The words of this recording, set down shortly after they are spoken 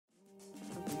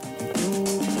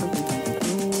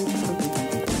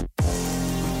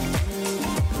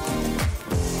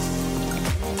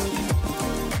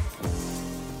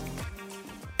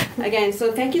Again,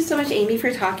 so thank you so much, Amy,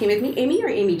 for talking with me. Amy or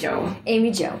Amy Jo?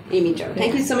 Amy Jo. Amy Jo.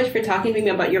 Thank you so much for talking with me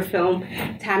about your film,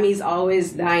 Tammy's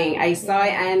Always Dying. I saw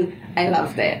it and I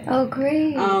loved it. Oh,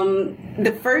 great.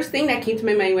 The first thing that came to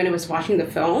my mind when I was watching the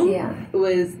film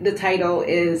was the title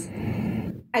is...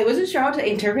 I wasn't sure how to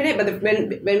interpret it, but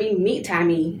when we meet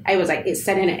Tammy, I was like, it's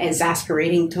set in an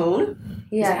exasperating tone.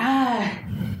 Yeah. It's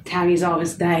like, Tammy's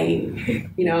always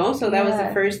dying, you know? So that was the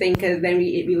first thing, because then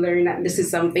we learned that this is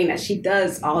something that she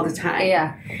does all the time.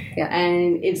 Yeah.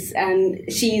 And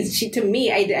she to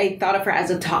me, I thought of her as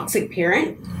a toxic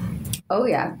parent. Oh,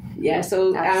 yeah. Yeah,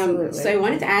 so Absolutely. I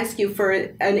wanted to ask you for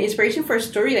an inspiration for a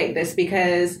story like this,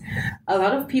 because a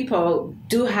lot of people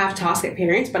do have toxic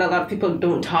parents, but a lot of people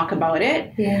don't talk about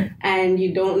it. Yeah. And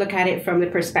you don't look at it from the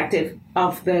perspective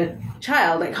of the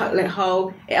child, like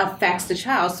how it affects the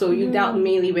child. So you dealt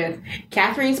mainly with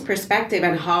Catherine's perspective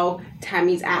and how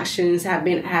Tammy's actions have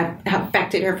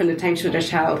affected her from the time she was a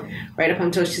child right up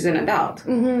until she's an adult.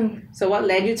 Mm-hmm. So what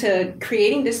led you to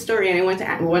creating this story? And I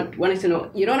wanted to know,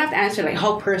 you don't have to answer like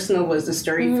how personal was the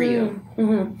story for you?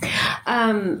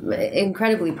 Mm-hmm.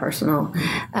 Incredibly personal.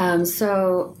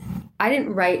 So I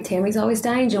didn't write Tammy's Always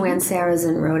Dying. Joanne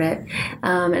Sarazin wrote it.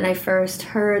 And I first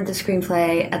heard the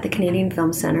screenplay at the Canadian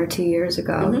Film Centre 2 years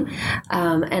ago.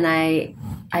 And I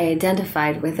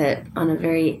identified with it on a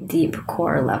very deep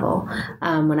core level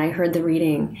when I heard the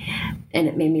reading, and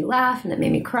it made me laugh and it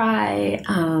made me cry.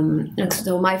 And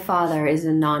so my father is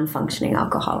a non-functioning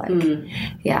alcoholic.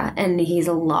 Yeah, and he's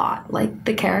a lot like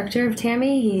the character of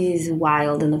Tammy. He's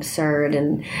wild and absurd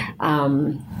and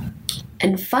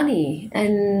funny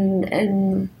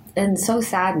and so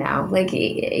sad now. Like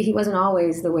he wasn't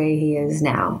always the way he is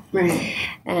now. Right.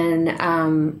 And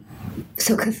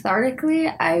so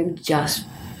cathartically, I just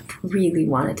really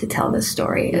wanted to tell this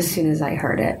story as soon as I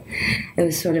heard it. It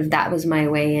was sort of, that was my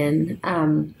way in.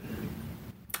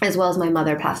 As well as my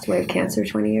mother passed away of cancer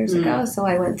 20 years ago. So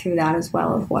I went through that as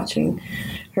well, of watching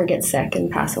her get sick and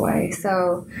pass away.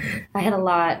 So I had a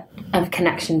lot of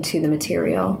connection to the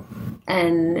material.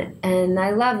 And I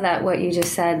love that what you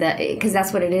just said, that because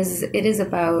that's what it is. It is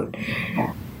about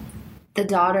the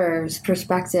daughter's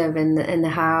perspective and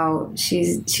how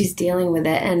she's dealing with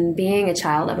it, and being a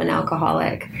child of an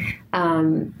alcoholic.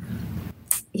 You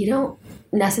don't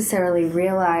necessarily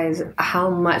realize how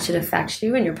much it affects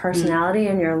you and your personality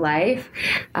and your life.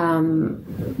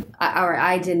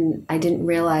 I didn't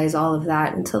realize all of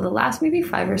that until the last maybe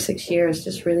 5 or 6 years,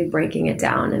 just really breaking it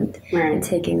down and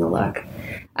taking a look.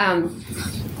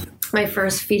 My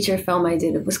first feature film I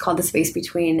did was called The Space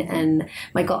Between, and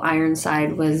Michael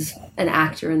Ironside was an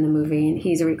actor in the movie, and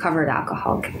he's a recovered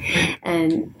alcoholic.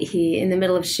 And he, in the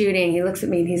middle of shooting, he looks at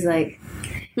me and he's like,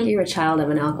 "You're a child of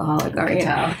an alcoholic, aren't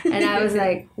you?" And I was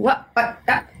like, what?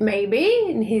 Maybe?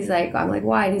 And he's like, I'm like,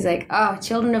 why? And he's like, oh,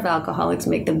 children of alcoholics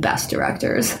make the best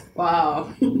directors.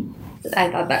 Wow.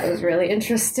 I thought that was really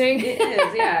interesting. It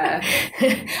is, yeah.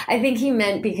 I think he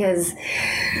meant because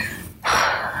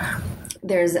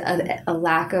there's a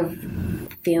lack of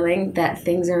feeling that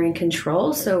things are in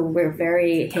control, so we're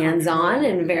very hands-on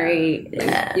and very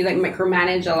you like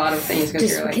micromanage a lot of things,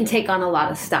 because just can take on a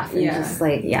lot of stuff and just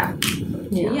like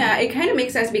it kind of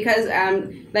makes sense, because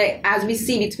like as we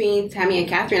see between Tammy and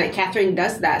Catherine, like Catherine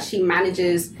does that. She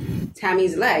manages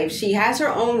Tammy's life. She has her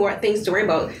own things to worry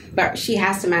about, but she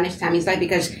has to manage Tammy's life,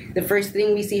 because the first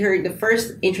thing we see her, the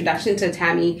first introduction to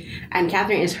Tammy and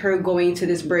Catherine is her going to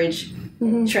this bridge,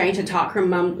 trying to talk her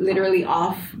mom literally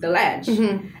off the ledge.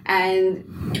 And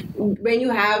when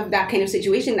you have that kind of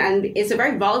situation, and it's a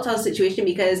very volatile situation,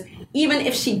 because even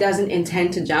if she doesn't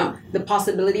intend to jump, the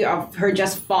possibility of her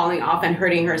just falling off and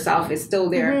hurting herself is still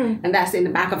there. And that's in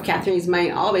the back of Catherine's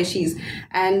mind always.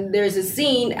 And there's a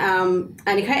scene, and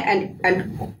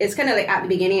it's kind of like at the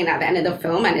beginning and at the end of the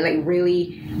film, and it like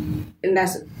really, and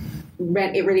that's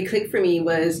when it really clicked for me,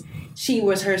 was she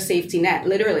was her safety net,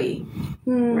 literally.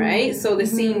 Right? So the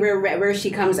scene where she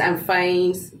comes and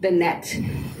finds the net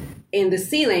in the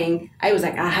ceiling, I was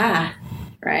like, aha,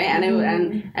 right?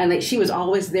 And like she was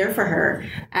always there for her.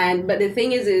 But the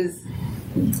thing is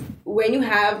when you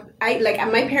have,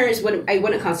 my parents I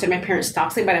wouldn't consider my parents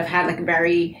toxic, but I've had like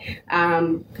very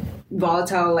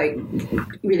volatile like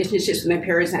relationships with my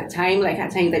parents at time, like at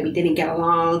times that we didn't get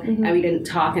along and we didn't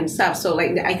talk and stuff. So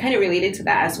like I kind of related to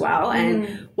that as well.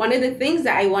 And one of the things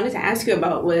that I wanted to ask you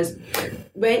about was,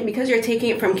 because you're taking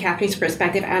it from Catherine's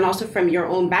perspective and also from your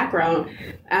own background,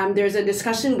 there's a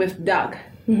discussion with Doug,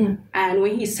 Mm-hmm. And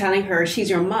when he's telling her, she's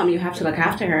your mom, you have to look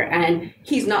after her. And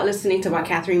he's not listening to what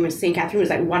Catherine was saying. Catherine was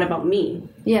like, what about me?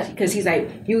 Yeah. Because he's like,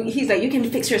 you can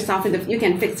fix yourself, you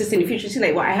can fix this in the future. She's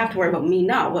like, well, I have to worry about me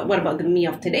now. What about the me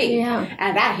of today? Yeah.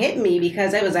 And that hit me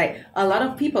because I was like, a lot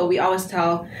of people, we always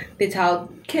tell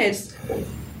kids,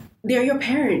 they're your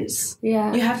parents.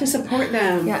 Yeah. You have to support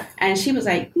them. Yeah. And she was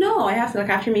like, no, I have to look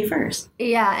after me first.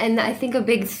 Yeah, and I think a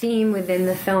big theme within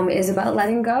the film is about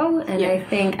letting go. And I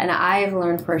think, and I've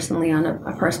learned personally on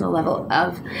a personal level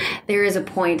of there is a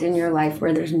point in your life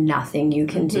where there's nothing you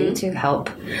can do to help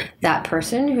that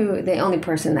person who, the only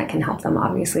person that can help them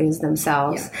obviously is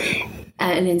themselves. Yeah.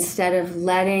 And instead of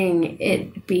letting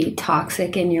it be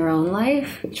toxic in your own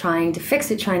life, trying to fix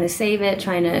it, trying to save it,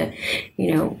 trying to,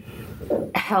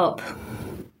 help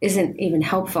isn't even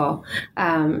helpful.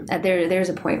 There's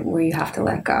a point where you have to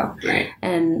let go. Right.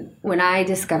 And when I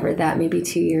discovered that maybe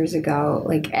 2 years ago,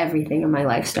 like everything in my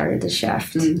life started to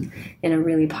shift in a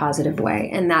really positive way.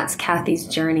 And that's Kathy's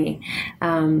journey.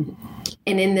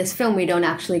 And in this film, we don't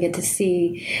actually get to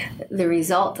see the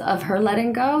result of her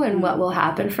letting go and what will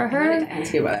happen for her. I wanted to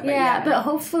ask you about it, but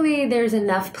hopefully there's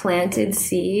enough planted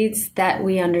seeds that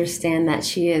we understand that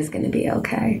she is going to be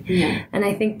okay. Yeah. And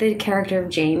I think the character of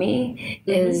Jamie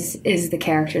is the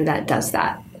character that does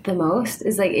that the most.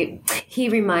 Is like he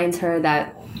reminds her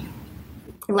that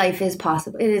life is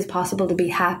possible. It is possible to be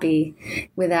happy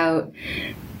without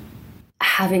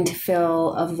having to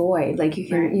fill a void. Like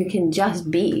you can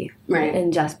just be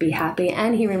and just be happy.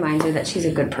 And he reminds her that she's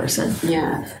a good person.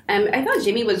 Yeah. I thought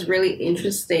Jimmy was really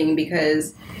interesting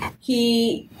because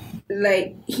he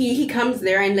comes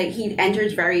there and like he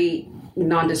enters very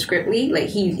nondescriptly. Like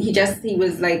he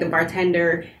was like the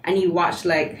bartender and he watched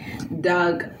like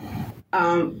Doug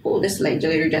this like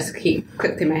just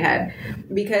clicked in my head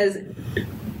because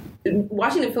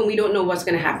watching the film, we don't know what's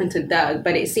going to happen to Doug,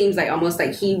 but it seems like almost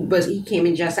like he came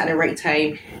in just at the right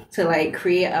time to like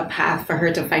create a path for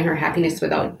her to find her happiness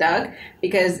without Doug,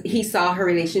 because he saw her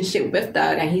relationship with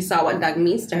Doug and he saw what Doug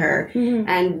means to her,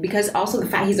 and because also the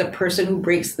fact he's a person who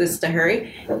breaks this to her,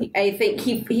 I think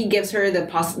he gives her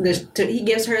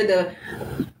the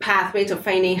pathway to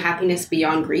finding happiness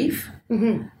beyond grief.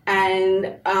 Mm-hmm.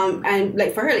 And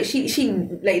like for her, like she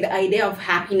like the idea of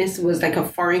happiness was like a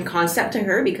foreign concept to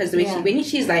her because the way when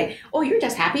she's like, oh, you're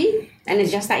just happy and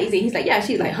it's just that easy. He's like, yeah.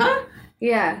 She's like, huh?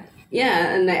 Yeah.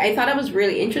 Yeah. And I thought that was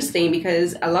really interesting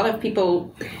because a lot of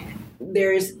people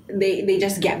they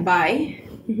just get by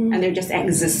and they're just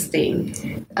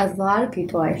existing. A lot of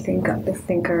people I think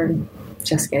are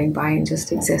just getting by and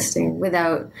just existing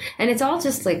without, and it's all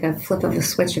just like a flip of the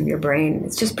switch of your brain.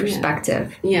 It's just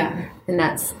perspective. Yeah. And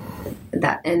that's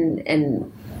that.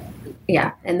 And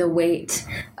the weight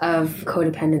of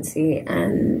codependency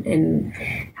and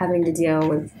having to deal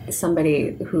with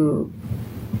somebody who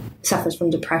suffers from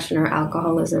depression or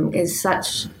alcoholism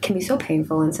can be so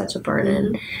painful and such a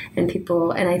burden. And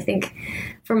I think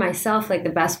for myself, like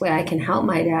the best way I can help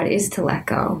my dad is to let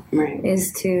go,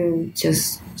 is to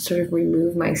just sort of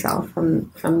remove myself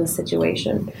from the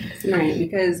situation. Right,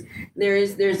 because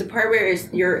there's a part where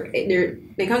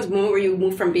there comes a moment where you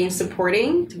move from being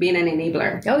supporting to being an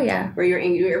enabler. Oh yeah, where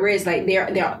it's like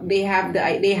they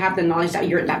have the knowledge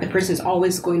that the person is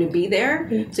always going to be there.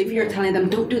 So if you're telling them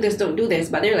don't do this,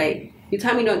 but they're like, you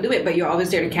tell me don't do it, but you're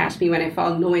always there to catch me when I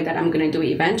fall, knowing that I'm going to do it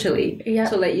eventually. Yeah.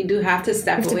 So like you do have to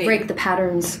step away. To break the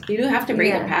patterns. You do have to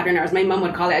break the pattern, or as my mom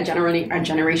would call it, a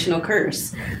generational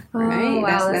curse. Right? Oh,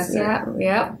 wow. That's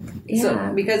yeah.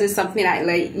 So because it's something that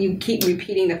like you keep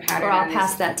repeating the pattern. Or I'll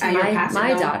pass that to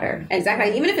my daughter.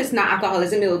 Exactly. Even if it's not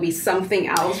alcoholism, it will be something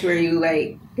else where you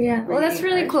like. Yeah. Well, that's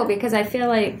really cool because I feel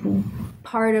like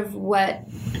part of what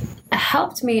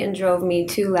helped me and drove me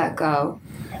to let go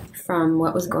from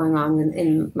what was going on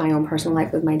in my own personal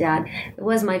life with my dad, it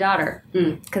was my daughter,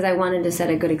 because I wanted to set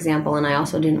a good example, and I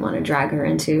also didn't want to drag her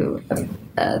into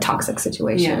a toxic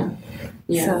situation.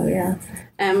 Yeah. So yeah.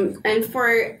 And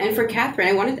for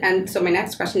Catherine, so my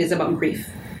next question is about grief.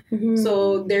 Mm-hmm.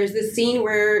 So there's this scene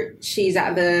where she's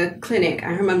at the clinic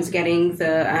and her mom's getting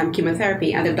the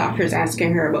chemotherapy and the doctor's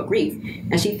asking her about grief.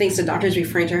 And she thinks the doctor's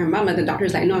referring to her mom, and the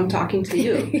doctor's like, no, I'm talking to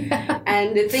you. Yeah.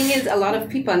 And the thing is, a lot of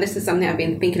people, and this is something I've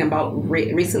been thinking about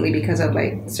recently because of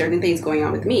like certain things going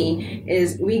on with me,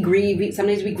 is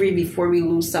sometimes we grieve before we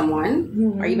lose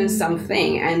someone or even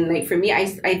something. And like for me,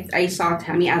 I saw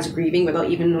Tammy as grieving without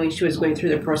even knowing she was going through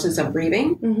the process of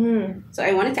grieving. Mm-hmm. So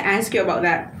I wanted to ask you about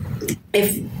that.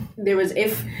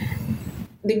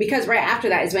 Because right after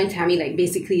that is when Tammy like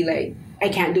basically like, I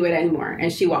can't do it anymore,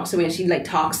 and she walks away and she like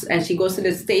talks and she goes to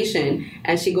the station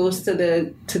and she goes to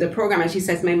the program and she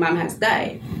says my mom has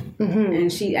died,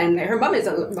 and her mom is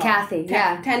Kathy,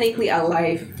 technically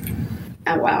alive.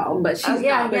 Well, but she's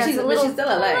not. But she's still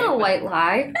alive. A little white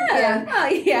lie.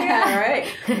 Right.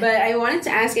 But I wanted to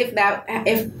ask if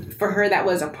for her that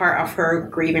was a part of her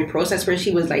grieving process, where she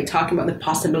was like talking about the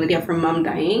possibility of her mom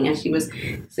dying, and she was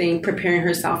saying preparing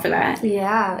herself for that.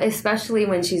 Yeah, especially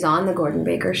when she's on the Gordon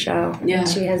Baker show. Yeah, and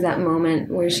she has that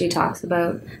moment where she talks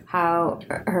about how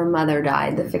her mother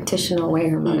died, the fictional way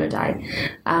her mother died.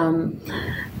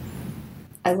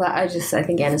 I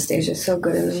think Anastasia is so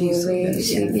good in the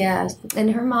movie.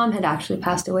 And her mom had actually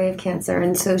passed away of cancer,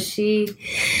 and so she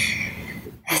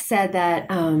said that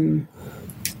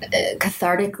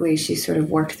cathartically she sort of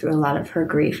worked through a lot of her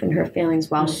grief and her feelings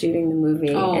while shooting the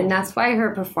movie, and that's why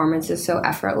her performance is so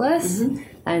effortless,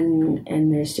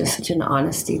 and there's just such an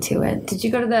honesty to it. Did you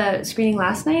go to the screening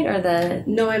last night or the?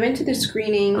 No, I went to the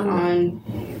screening on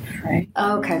Friday.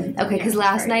 Oh, okay, because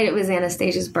last night it was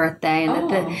Anastasia's birthday, and at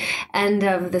the end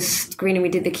of the screening we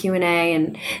did the Q&A,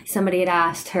 and somebody had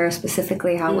asked her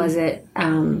specifically how was it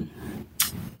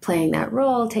playing that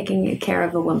role, taking care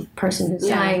of a person who's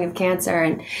dying of cancer,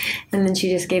 and then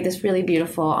she just gave this really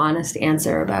beautiful, honest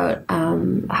answer about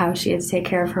how she had to take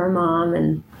care of her mom,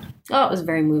 and it was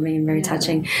very moving and very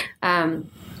touching. And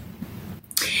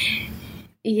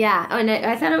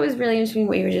I thought it was really interesting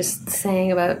what you were just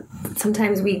saying about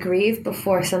sometimes we grieve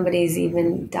before somebody's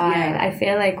even died. I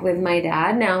feel like with my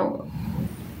dad now,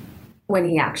 when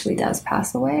he actually does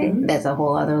pass away, that's a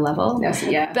whole other level.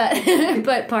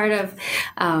 But part of,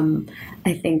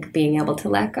 I think, being able to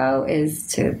let go is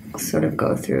to sort of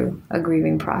go through a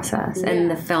grieving process,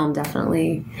 and the film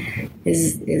definitely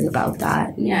is about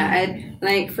that.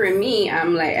 Like for me,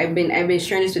 I've been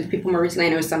sharing this with people more recently,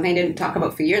 and it was something I didn't talk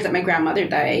about for years. That my grandmother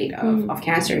died of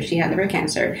cancer. She had liver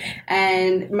cancer,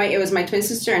 and it was my twin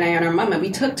sister and I and our mom, and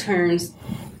we took turns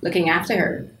looking after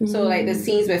her. So like the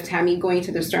scenes with Tammy going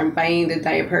to the store and buying the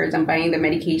diapers and buying the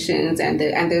medications and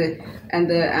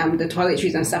the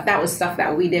toiletries and stuff, that was stuff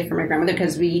that we did for my grandmother,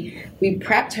 because we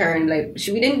prepped her, and like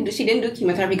she didn't do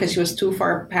chemotherapy because she was too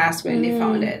far past when they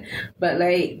found it. But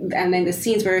like, and then the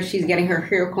scenes where she's getting her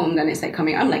hair combed and it's like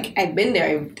coming, I'm like, I've been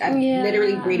there. I've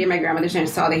literally braided my grandmother's hair and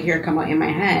saw the hair come out in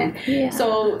my hand.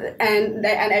 So and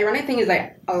the ironic thing is,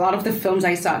 like, a lot of the films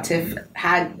I saw Tiff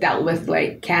had dealt with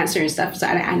like cancer and stuff, so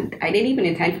I didn't even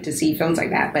intend to see films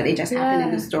like that, but they just happened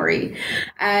in the story.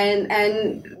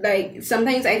 And like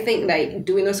sometimes I think like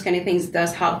doing those kind of things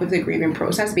does help with the grieving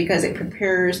process, because it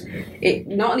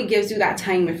not only gives you that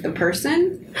time with the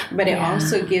person, but it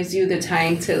also gives you the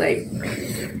time to like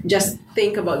just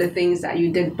think about the things that you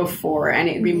did before, and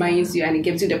it reminds you, and it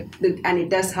gives you and it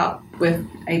does help with,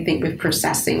 I think, with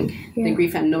processing the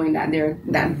grief and knowing that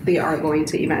they are going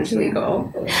to eventually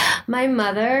go. My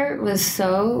mother was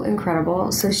so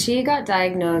incredible. So she got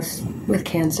diagnosed with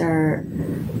cancer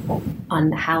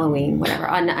on Halloween, in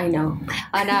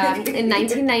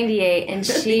 1998, and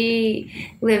she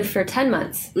lived for 10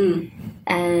 months.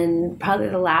 And probably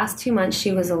the last 2 months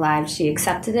she was alive, she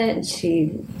accepted it, and she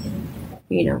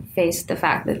faced the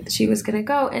fact that she was going to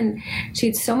go, and she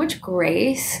had so much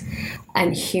grace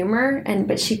and humor,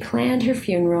 but she planned her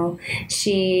funeral.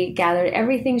 She gathered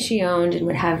everything she owned and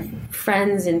would have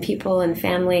friends and people and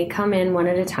family come in one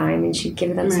at a time, and she'd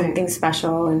give them something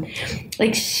special, and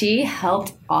like she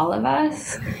helped all of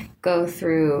us go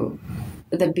through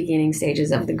the beginning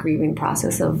stages of the grieving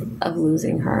process of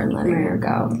losing her and letting her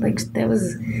go. Like, that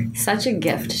was such a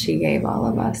gift she gave all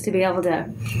of us, to be able to.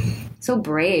 So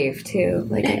brave too.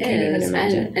 Like, I can't even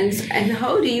imagine. And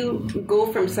how do you go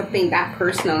from something that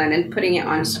personal and then putting it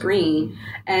on screen?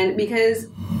 And because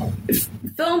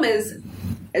film is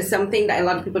something that a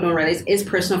lot of people don't realize is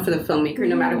personal for the filmmaker,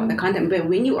 no matter what the content. But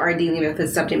when you are dealing with a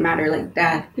subject matter like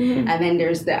death, and then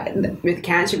there's with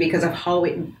cancer, because of how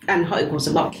it goes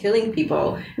about killing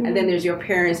people, and then there's your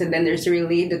parents, and then there's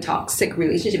the toxic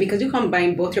relationship, because you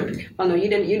combine both your. Oh no, you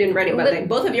didn't write it, but like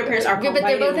both of your parents are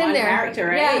combined in one character,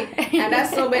 right? Yeah. And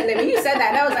that's so bad. When you said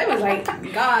that, I was like,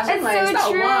 gosh, it's like, it's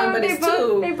not one, but it's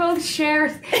two. They both share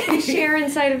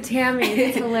inside of Tammy.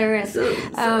 It's hilarious. So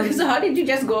how did you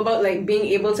just go about like being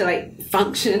able to like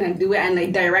function and do it and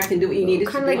like direct and do what you needed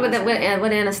to do? Kind of like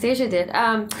what Anastasia did.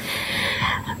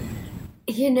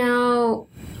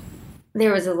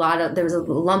 There was a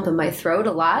lump in my throat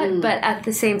a lot, but at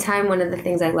the same time, one of the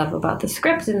things I love about the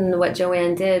script and what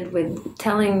Joanne did with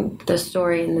telling the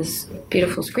story in this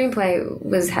beautiful screenplay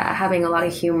was having a lot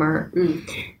of humor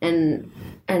and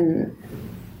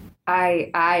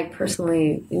I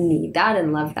personally need that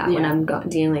and love that when I'm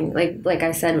dealing, like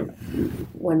I said,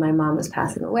 when my mom was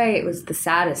passing away, it was the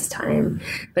saddest time,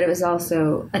 but it was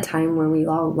also a time where we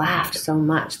all laughed so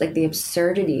much. Like the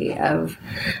absurdity of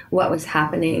what was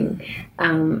happening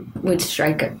would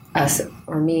strike us,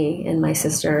 or me and my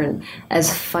sister,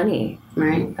 as funny.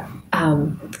 Right.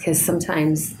 Because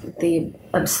sometimes the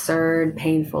absurd,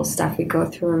 painful stuff we go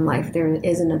through in life, there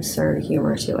is an absurd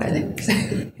humor to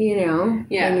it. You know?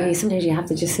 Yeah. And sometimes you have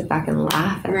to just sit back and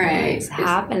laugh at what's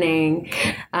happening.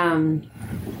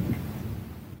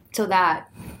 So that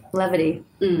levity,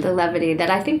 the levity that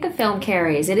I think the film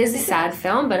carries. It is a sad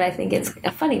film, but I think it's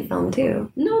a funny film too.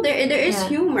 No, there is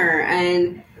humor,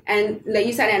 and like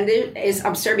you said, and it's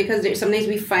absurd because sometimes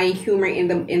we find humor in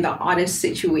the oddest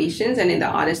situations and in the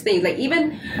oddest things. Like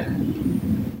even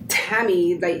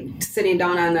Tammy, like sitting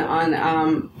down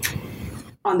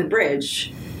on the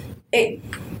bridge, it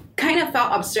kind of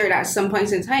felt absurd at some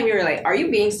points in time. We were like, are you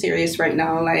being serious right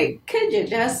now? Like, could you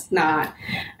just not?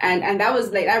 And that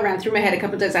was like, that ran through my head a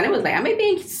couple of times, and it was like, am I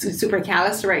being super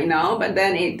callous right now? But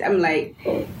then I'm like,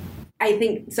 I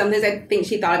think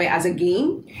she thought of it as a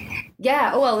game.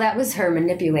 Yeah, well, that was her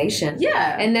manipulation.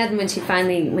 Yeah. And then when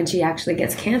she actually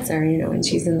gets cancer, you know, and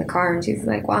she's in the car and she's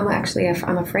like, well,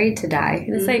 I'm afraid to die.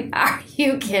 And it's like, are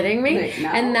you kidding me? Like, no.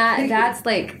 And that's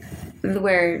like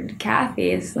where Kathy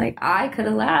is like, I could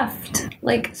have left.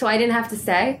 Like, so I didn't have to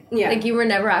stay. Yeah. Like, you were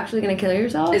never actually going to kill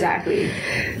yourself. Exactly.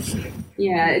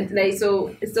 Yeah. It's like,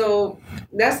 so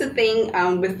that's the thing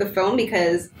with the film,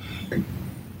 because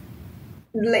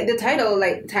like the title,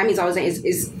 like Tammy's always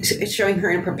is showing her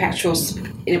in a perpetual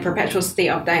state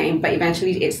of dying, but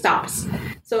eventually it stops.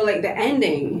 So like the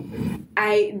ending,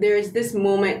 there's this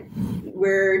moment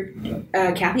where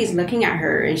Kathy's looking at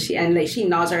her and she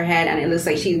nods her head, and it looks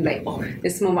like she's like, oh,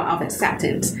 this moment of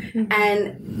acceptance. Mm-hmm.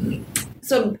 And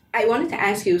so I wanted to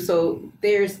ask you, so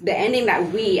there's the ending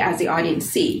that we as the audience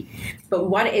see, but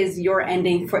what is your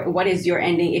ending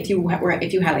if you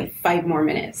had like 5 more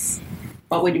minutes?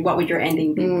 What would your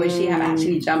ending be? Would she have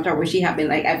actually jumped, or would she have been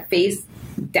like at face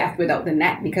death without the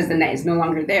net, because the net is no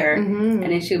longer there, and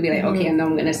then she'll be like, okay, and then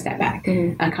I'm gonna step back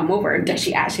and come over? Does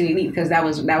she actually leave? Because that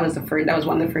was one of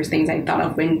the first things I thought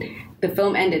of when the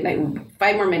film ended. Like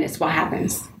 5 more minutes, what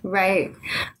happens? Right.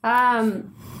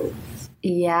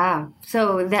 Yeah.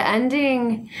 So the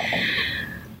ending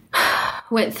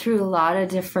went through a lot of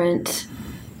different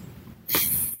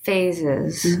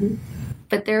phases. Mm-hmm.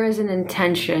 But there is an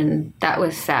intention that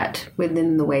was set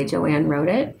within the way Joanne wrote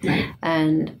it. Right.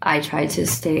 And I tried to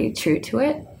stay true to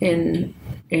it in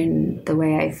the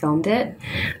way I filmed it.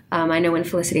 I know when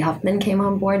Felicity Huffman came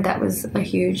on board, that was a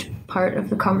huge part of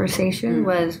the conversation,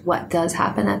 was what does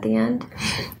happen at the end.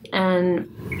 And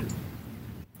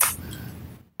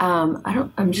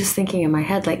I'm just thinking in my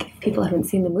head, like, if people haven't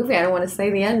seen the movie, I don't want to say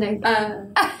the ending.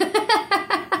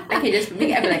 Okay, I'd be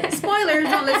like, spoilers,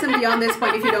 don't listen beyond this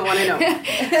point if you don't want to know.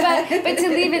 but to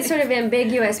leave it sort of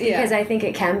ambiguous, because I think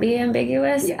it can be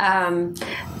ambiguous, even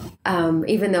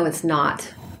though it's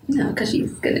not. No, because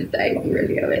she's going to die one way or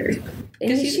the other.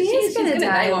 She's going to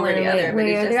die one way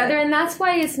or the other, and that's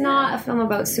why it's not a film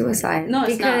about suicide. No,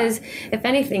 it's because if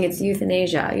anything, it's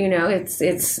euthanasia. You know,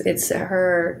 it's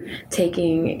her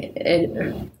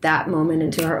taking that moment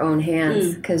into her own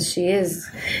hands, because she is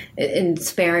in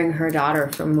sparing her daughter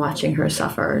from watching her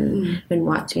suffer and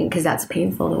watching, because that's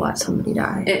painful to watch somebody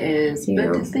die. It is,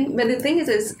 but the thing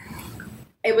is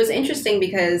it was interesting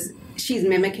because she's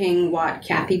mimicking what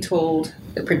Kathy told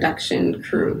the production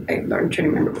crew. I'm trying to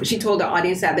remember. She told the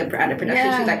audience at the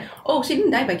production, she's like, oh, she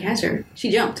didn't die by cancer.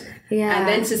 She jumped. Yeah. And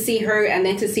then to see her, and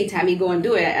then to see Tammy go and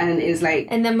do it, and is like...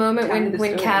 And the moment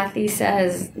when Kathy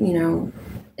says, you know,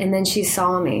 and then she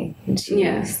saw me, and she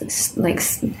was like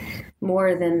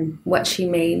more than what she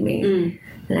made me.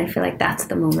 And I feel like that's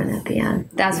the moment at the end.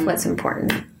 That's what's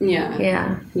important. Yeah.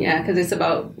 Yeah. Yeah, because it's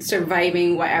about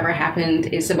surviving whatever happened.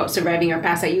 It's about surviving your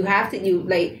past. Like you have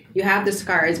the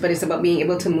scars, but it's about being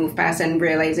able to move past and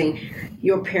realizing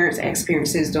your parents'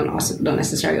 experiences don't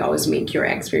necessarily always make your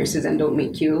experiences and don't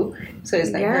make you. So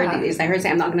it's like her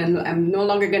saying, I'm no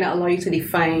longer gonna allow you to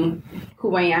define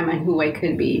who I am and who I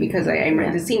could be, because I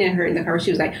remember the scene in her in the car where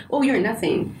she was like, oh, you're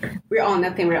nothing. We're all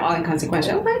nothing. We're all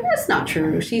inconsequential. I'm like, that's not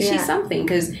true. She's something,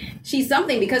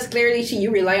 because clearly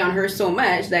you rely on her so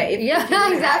much that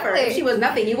if she was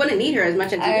nothing, you wouldn't need her as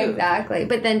much as you do. Exactly.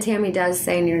 But then Tammy does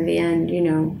say near the end, you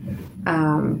know,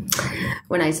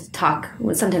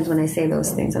 sometimes when I say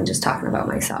those things, I'm just talking about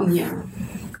myself. Yeah.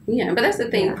 Yeah, but that's the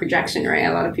thing, projection, right?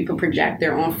 A lot of people project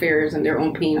their own fears and their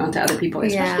own pain onto other people,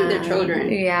 especially their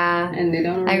children. Yeah. And they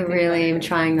don't I really am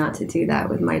trying not to do that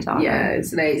with my daughter. Yeah,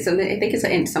 it's like, so I think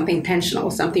it's something intentional,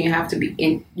 something you have to be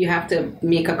in, you have to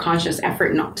make a conscious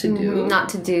effort not to do. Not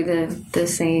to do the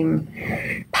same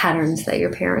patterns that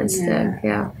your parents did.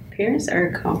 Yeah. Parents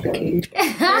are complicated.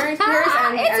 Parents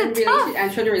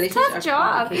and children relationships are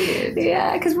complicated.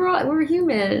 Yeah, because we're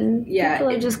human. Yeah,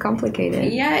 people are just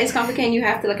complicated. Yeah, it's complicated. You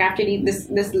have to look after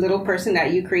this little person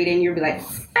that you created, and you'll be like,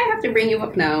 I have to bring you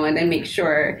up now, and then make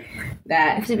sure that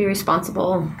you have to be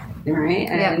responsible, right?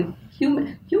 And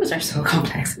humans are so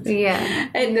complex. Yeah,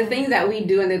 and the things that we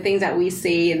do and the things that we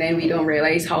say, and then we don't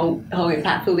realize how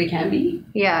impactful they can be.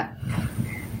 Yeah.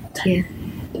 Yeah.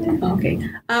 Okay.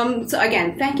 So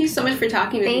again, thank you so much for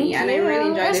talking with me. And I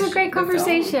really enjoyed it. It was a great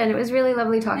conversation. It was really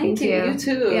lovely talking to you. You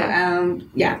too.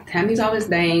 Yeah. Tammy's always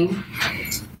dying.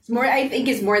 I think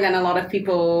it's more than a lot of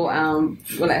people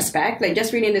will expect. Like,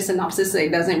 just reading the synopsis,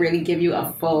 it doesn't really give you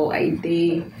a full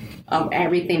idea of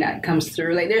everything that comes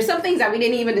through. Like, there's some things that we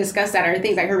didn't even discuss that are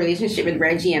things like her relationship with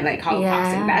Reggie and like how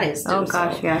toxic that is too. Oh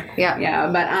gosh, yeah.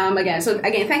 But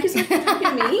again, thank you so much for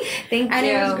talking to me. Thank you. And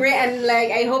it was great. And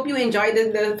like, I hope you enjoyed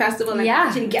the festival and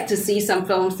actually get to see some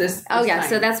films this time.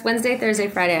 So that's Wednesday, Thursday,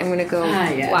 Friday. I'm gonna go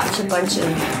watch a bunch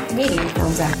of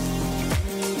films.